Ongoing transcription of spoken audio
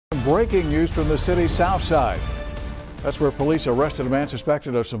breaking news from the city's south side. That's where police arrested a man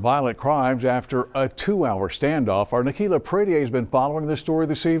suspected of some violent crimes after a 2-hour standoff. Our Nikila Pradier has been following this story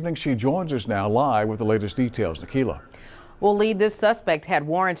this evening. She joins us now live with the latest details. Nikila. Well, Lee, this suspect had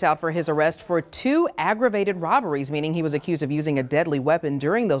warrants out for his arrest for 2 aggravated robberies, meaning he was accused of using a deadly weapon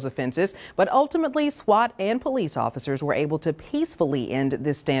during those offenses. But ultimately, SWAT and police officers were able to peacefully end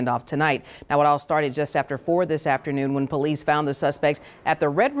this standoff tonight. Now, it all started just after 4 this afternoon when police found the suspect at the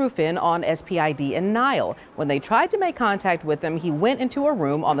Red Roof Inn on SPID and Nile. When they tried to make contact with him, he went into a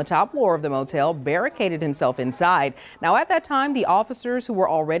room on the top floor of the motel, barricaded himself inside. Now, at that time, the officers who were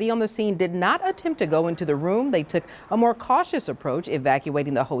already on the scene did not attempt to go into the room. They took a more cautious approach,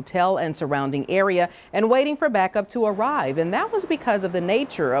 evacuating the hotel and surrounding area and waiting for backup to arrive. And that was because of the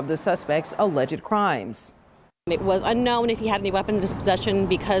nature of the suspect's alleged crimes. It was unknown if he had any weapons in his possession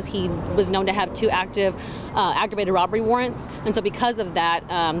because he was known to have 2 active aggravated robbery warrants. And so because of that,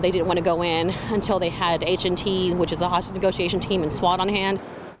 they didn't want to go in until they had H&T, which is the hostage negotiation team, and SWAT on hand.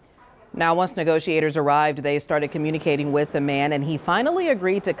 Now, once negotiators arrived, they started communicating with the man, and he finally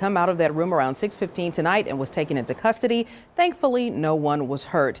agreed to come out of that room around 6:15 tonight and was taken into custody. Thankfully, no one was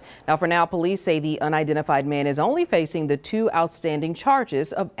hurt. Now, for now, police say the unidentified man is only facing the 2 outstanding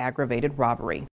charges of aggravated robbery.